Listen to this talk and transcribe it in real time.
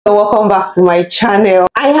Welcome back to my channel.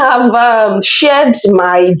 I have shared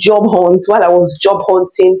my job hunt while I was job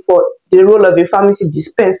hunting for the role of a pharmacy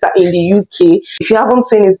dispenser in the UK. If you haven't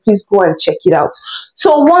seen it, please go and check it out.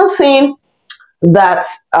 So one thing that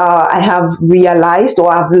I have realized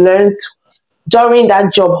or I've learned during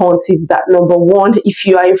that job hunt is that, number one, if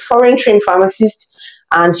you are a foreign trained pharmacist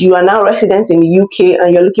and you are now resident in the UK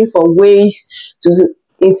and you're looking for ways to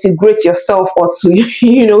integrate yourself or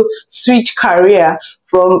to switch career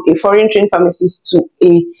from a foreign trained pharmacist to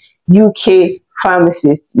a UK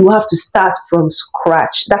pharmacist, you have to start from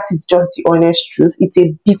scratch. That is just the honest truth. It's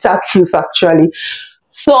a bitter truth, actually.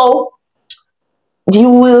 So you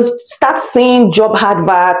will start seeing job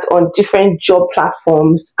adverts on different job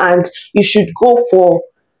platforms, and you should go for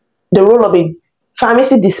the role of a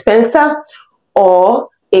pharmacy dispenser or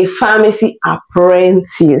a pharmacy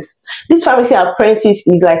apprentice. This pharmacy apprentice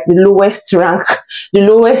is like the lowest rank, the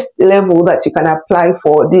lowest level that you can apply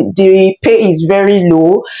for. The pay is very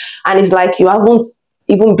low, and it's like you haven't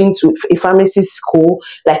even been to a pharmacy school,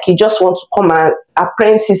 like you just want to come and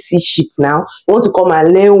apprenticeship now. You want to come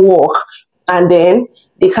and learn work, and then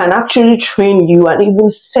they can actually train you and even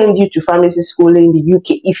send you to pharmacy school in the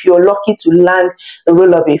UK if you're lucky to land the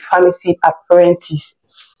role of a pharmacy apprentice.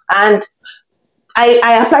 And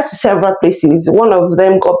I applied to several places. One of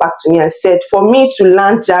them got back to me and said, for me to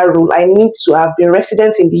land that role, I need to have been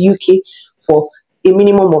resident in the UK for a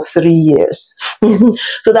minimum of 3 years.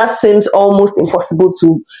 So that seems almost impossible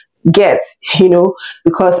to get,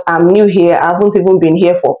 because I'm new here. I haven't even been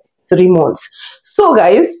here for 3 months. So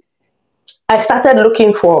guys, I started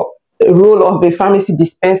looking for a role of a pharmacy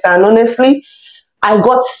dispenser, and honestly, I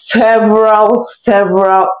got several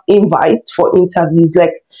invites for interviews.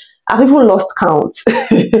 Like, I've even lost count.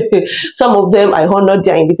 Some of them I honored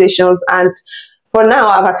their invitations, and for now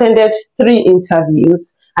I've attended 3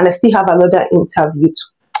 interviews and I still have another interview.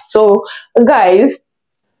 So guys,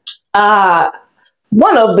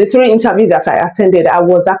 one of the 3 interviews that I attended, I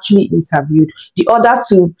was actually interviewed. The other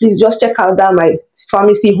 2, please just check out that my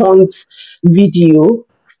pharmacy hunts video,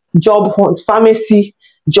 job hunt, pharmacy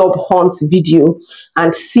job hunt video,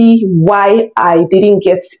 and see why I didn't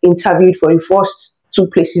get interviewed for the first 2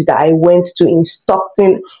 places that I went to in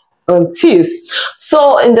Stockton on Tees.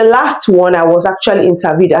 So in the last one, I was actually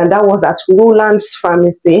interviewed, and that was at Roland's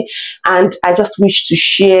Pharmacy, and I just wish to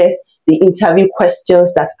share the interview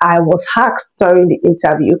questions that I was asked during the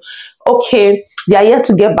interview. Okay, they are yet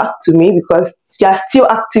to get back to me because they are still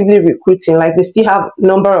actively recruiting. Like, they still have a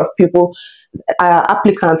number of people,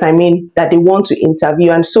 applicants, I mean, that they want to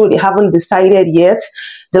interview, and so they haven't decided yet.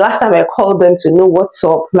 The last time I called them to know what's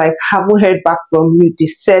up, like, haven't heard back from you. They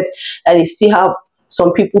said that they still have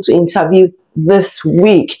some people to interview this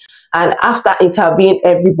week, and after interviewing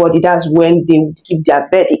everybody, that's when they would give their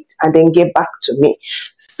verdict and then get back to me.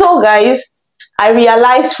 So guys, I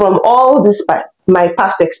realized from all this my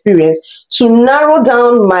past experience to narrow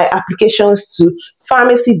down my applications to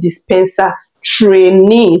pharmacy dispenser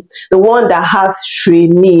trainee, the one that has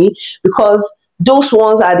trainee, because those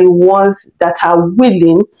ones are the ones that are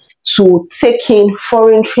willing to take in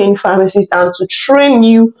foreign trained pharmacists and to train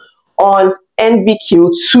you on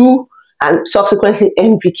NVQ2 and subsequently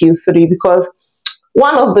NVQ3, because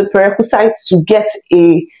one of the prerequisites to get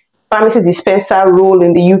a pharmacy dispenser role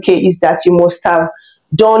in the UK is that you must have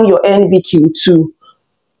done your NVQ2.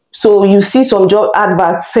 So you see some job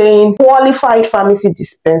adverts saying qualified pharmacy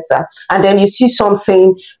dispenser, and then you see some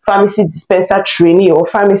saying pharmacy dispenser trainee or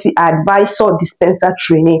pharmacy advisor dispenser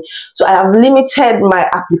trainee. So I have limited my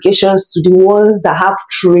applications to the ones that have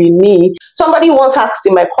trainee. Somebody once asked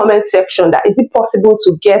in my comment section that, is it possible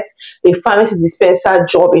to get a pharmacy dispenser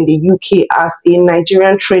job in the UK as a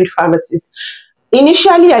Nigerian trained pharmacist?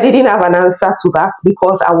 Initially, I didn't have an answer to that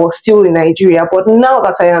because I was still in Nigeria, but now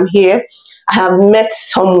that I am here, I have met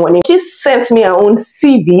someone. She sent me her own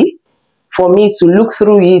CV for me to look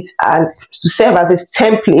through it and to serve as a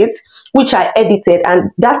template, which I edited,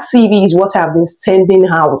 and that CV is what I've been sending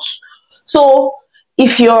out. So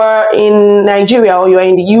if you're in Nigeria or you're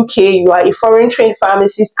in the UK, you are a foreign trained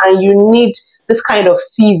pharmacist and you need this kind of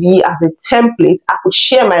CV as a template, I could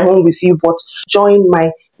share my own with you, but join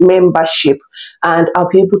my membership and I'll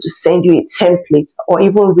be able to send you a template or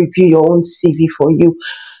even review your own CV for you.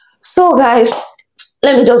 So guys,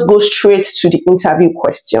 let me just go straight to the interview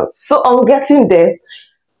questions. So on getting there,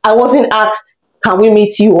 I wasn't asked, can we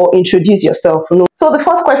meet you or introduce yourself? No. So the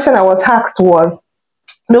first question I was asked was,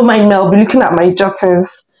 don't mind me, I'll be looking at my jottings.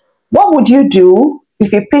 What would you do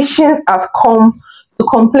if a patient has come to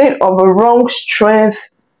complain of a wrong strength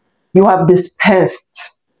you have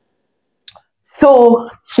dispensed? So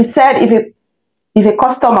she said, if a if a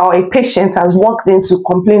customer or a patient has walked in to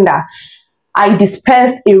complain that I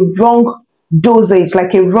dispensed a wrong dosage,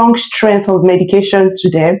 like a wrong strength of medication to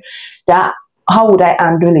them, that how would I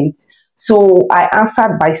handle it? So I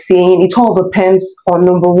answered by saying it all depends on,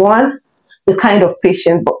 number one, the kind of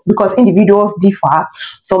patient, but because individuals differ,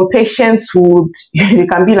 some patients would you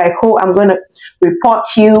can be like, oh, I'm going to report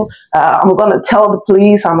you, I'm going to tell the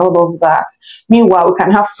police and all of that. Meanwhile, we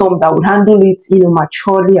can have some that would handle it,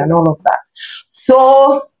 maturely and all of that.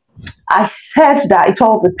 So I said that it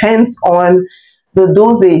all depends on the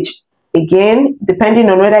dosage. Again, depending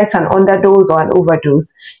on whether it's an underdose or an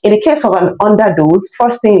overdose. In the case of an underdose,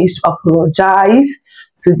 first thing is to apologize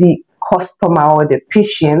to the customer or the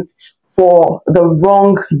patient for the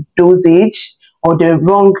wrong dosage or the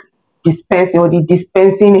wrong dispensing or the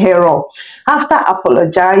dispensing error. After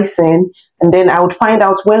apologizing, and then I would find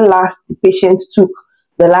out when last the patient took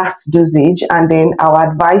the last dosage, and then I'll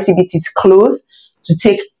advise if it is close to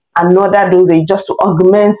take another dosage just to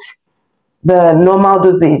augment the normal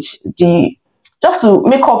dosage, just to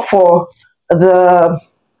make up for the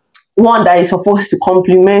one that is supposed to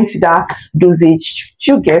complement that dosage.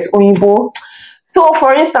 You get Oyibo. So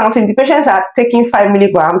for instance, if the patients are taking 5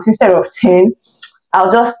 milligrams instead of 10,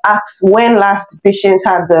 I'll just ask when last the patient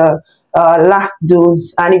had the last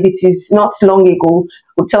dose, and if it is not long ago,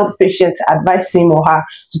 we'll tell the patient, advise him or her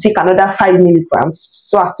to take another 5 milligrams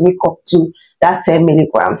so as to make up to that 10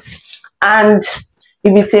 milligrams. And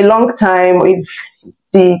if it's a long time, if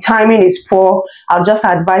the timing is poor, I'll just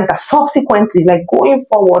advise that subsequently, like going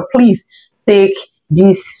forward, please take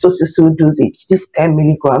this so dosage, this 10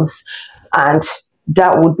 milligrams, and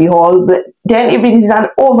that would be all. But then if it is an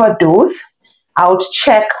overdose, I would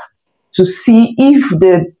check to see if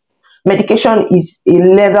the medication is a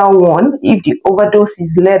lethal one, if the overdose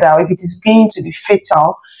is lethal, if it is going to be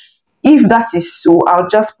fatal. If that is so, I'll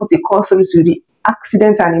just put a call through to the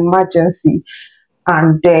accident and emergency.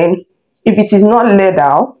 And then if it is not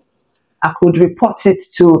lethal, I could report it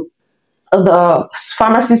to the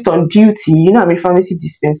pharmacist on duty. I'm a pharmacy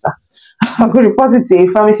dispenser. I could report it to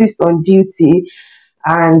a pharmacist on duty.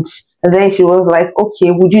 And then she was like,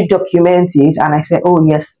 okay, would you document it? And I said, oh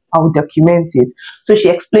yes, I will document it. So she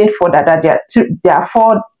explained further that there are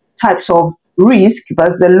 4 types of risk.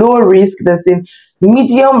 There's the low risk, there's the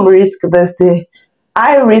medium risk, there's the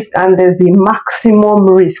high risk, and there's the maximum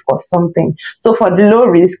risk or something. So for the low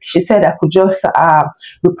risk, she said I could just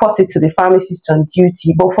report it to the pharmacist on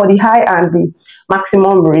duty. But for the high and the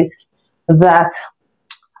maximum risk, that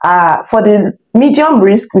for the medium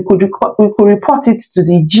risk, we could report it to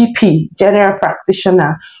the GP, general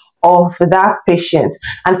practitioner of that patient.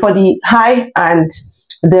 And for the high and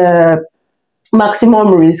the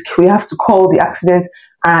maximum risk, we have to call the accident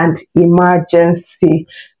and emergency.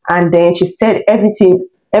 And then she said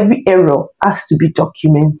every error has to be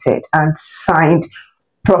documented and signed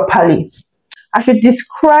properly. I should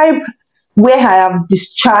describe where I have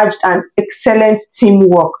discharged an excellent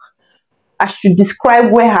teamwork. I should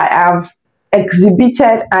describe where I have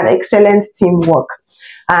exhibited an excellent teamwork.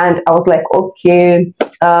 And I was like, okay,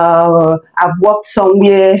 I've worked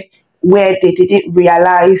somewhere where they didn't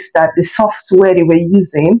realize that the software they were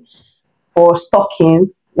using for stocking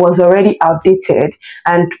was already outdated.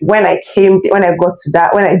 And when I joined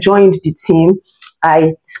the team,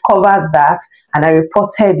 I discovered that and I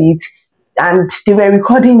reported it. And they were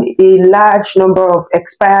recording a large number of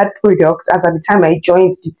expired products as at the time I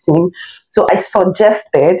joined the team. So I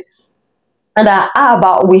suggested that how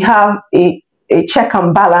about we have a check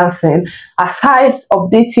and balancing. Aside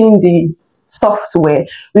updating the software,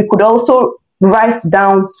 we could also write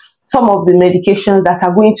down some of the medications that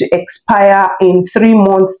are going to expire in 3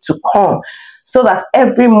 months to come, so that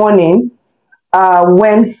every morning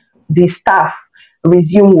when the staff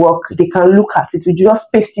resume work, they can look at it. We just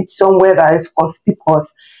paste it somewhere that is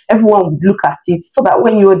conspicuous. Everyone would look at it, so that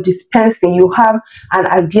when you're dispensing, you have an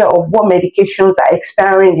idea of what medications are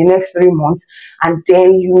expiring in the next 3 months, and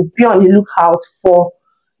then you will be on the lookout for,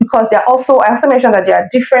 because I also mentioned that there are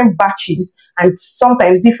different batches and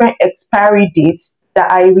sometimes different expiry dates, that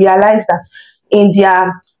I realized that in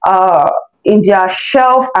their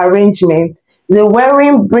shelf arrangement, they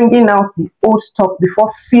weren't bringing out the old stock before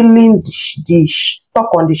filling the stock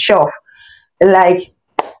on the shelf. Like,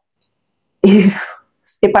 if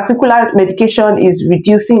a particular medication is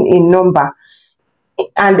reducing in number,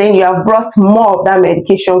 and then you have brought more of that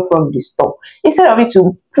medication from the store, instead of it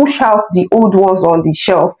to push out the old ones on the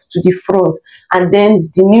shelf to the front and then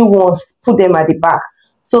the new ones put them at the back,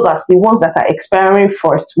 so that the ones that are expiring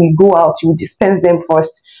first will go out, you dispense them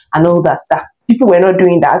first and all that stuff. People were not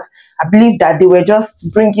doing that. I believe that they were just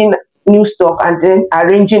bringing new stock and then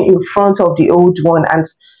arranging in front of the old one, and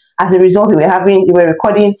as a result they were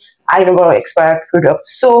recording high number of expired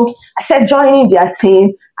products. So I said joining their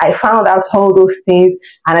team, I found out all those things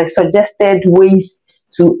and I suggested ways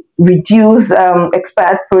to reduce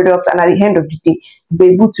expired products, and at the end of the day be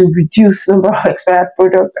able to reduce number of expired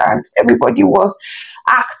products, and everybody was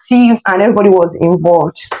active and everybody was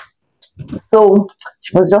involved. So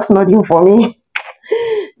she was just nodding for me.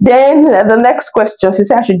 Then the next question, she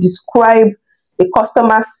said I should describe the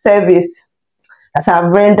customer service that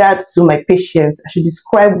I've rendered to my patients. I should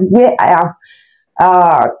describe where I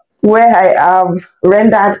have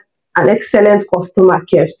rendered an excellent customer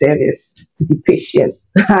care service to the patients.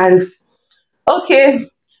 And okay,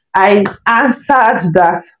 I answered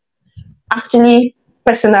that actually,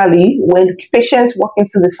 personally, when patients walk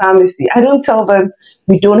into the pharmacy, I don't tell them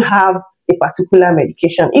we don't have a particular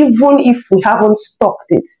medication, even if we haven't stocked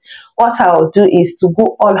it. What I'll do is to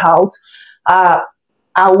go all out.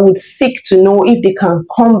 I would seek to know if they can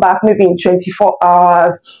come back maybe in 24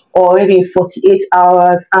 hours or maybe in 48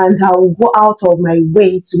 hours, and I'll go out of my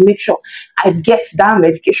way to make sure I get that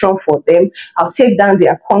medication for them. I'll take down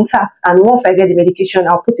their contact, and once I get the medication,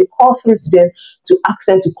 I'll put a call through to them to ask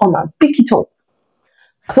them to come and pick it up.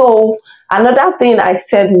 So another thing I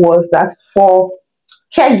said was that for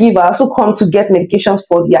caregivers who come to get medications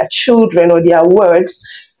for their children or their wards,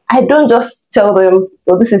 I don't just tell them,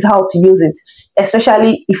 well, this is how to use it,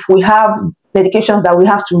 especially if we have medications that we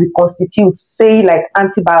have to reconstitute, say like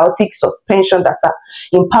antibiotic suspension that are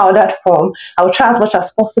in powdered form. I'll try as much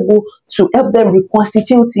as possible to help them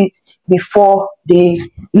reconstitute it before they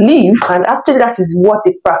leave. And actually that is what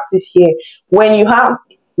they practice here. When you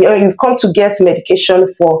come to get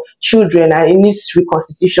medication for children and it needs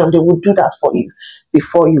reconstitution, they will do that for you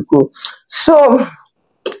before you go. So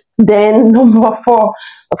then number 4,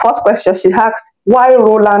 the first question she asked, why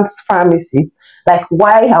Roland's pharmacy? Like,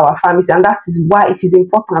 why our pharmacy? And that is why it is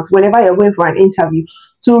important whenever you're going for an interview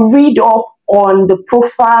to read up on the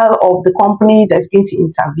profile of the company that's going to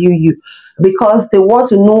interview you, because they want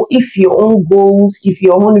to know if your own goals, if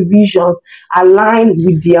your own visions align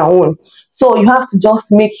with their own. So you have to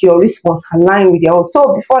just make your response align with their own. So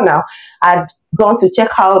before now, I'd gone to check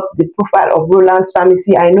out the profile of Roland's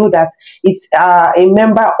pharmacy. I know that it's a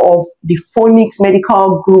member of the Phoenix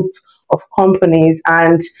Medical Group of companies,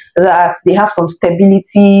 and that they have some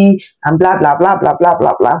stability and blah blah blah blah blah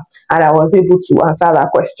blah blah. And I was able to answer that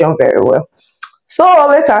question very well. So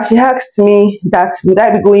later she asked me that would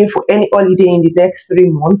I be going for any holiday in the next 3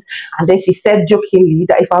 months, and then she said jokingly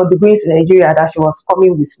that if I would be going to Nigeria, that she was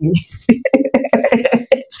coming with me.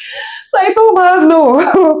 So I told her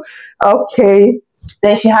no. Okay.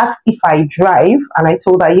 Then she asked if I drive, and I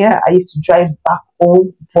told her, yeah, I used to drive back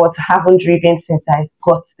home, but haven't driven since I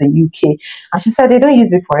got to the UK. And she said they don't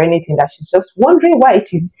use it for anything, that she's just wondering why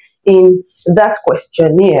it is in that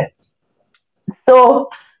questionnaire. So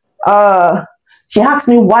she asked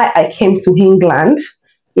me why I came to England.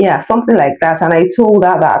 Yeah, something like that. And I told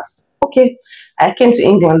her that, okay, I came to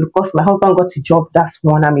England because my husband got a job, that's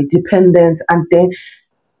one, I'm a dependent, and then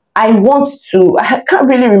I can't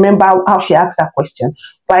really remember how she asked that question,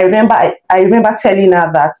 but I remember telling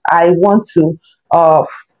her that I want to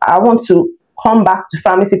come back to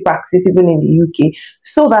pharmacy practice even in the UK,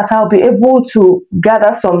 so that I'll be able to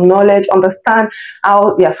gather some knowledge, understand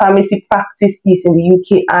how their pharmacy practice is in the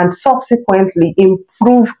UK, and subsequently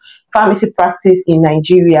improve pharmacy practice in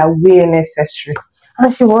Nigeria where necessary.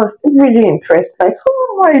 And she was really impressed, like,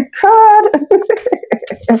 oh my God.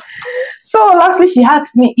 So lastly, she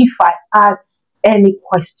asked me if I had any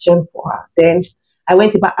question for her. Then I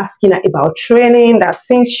went about asking her about training, that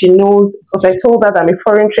since she knows, because I told her that I'm a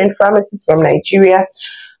foreign trained pharmacist from Nigeria.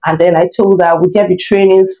 And then I told her, would there be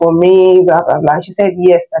trainings for me, blah, blah, blah. She said,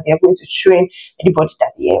 yes, that they're going to train anybody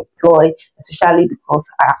that they employ, especially because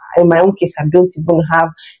in my own case, I don't even have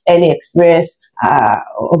any experience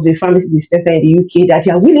of the pharmacy dispenser in the UK, that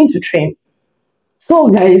they are willing to train. So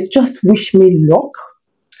guys, just wish me luck.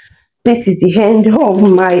 This is the end of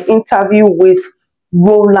my interview with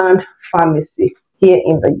Roland Pharmacy here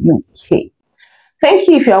in the UK. Thank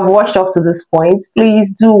you if you have watched up to this point.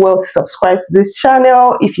 Please do well to subscribe to this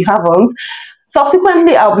channel if you haven't.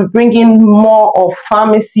 Subsequently, I'll be bringing more of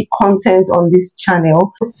pharmacy content on this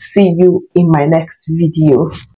channel. See you in my next video.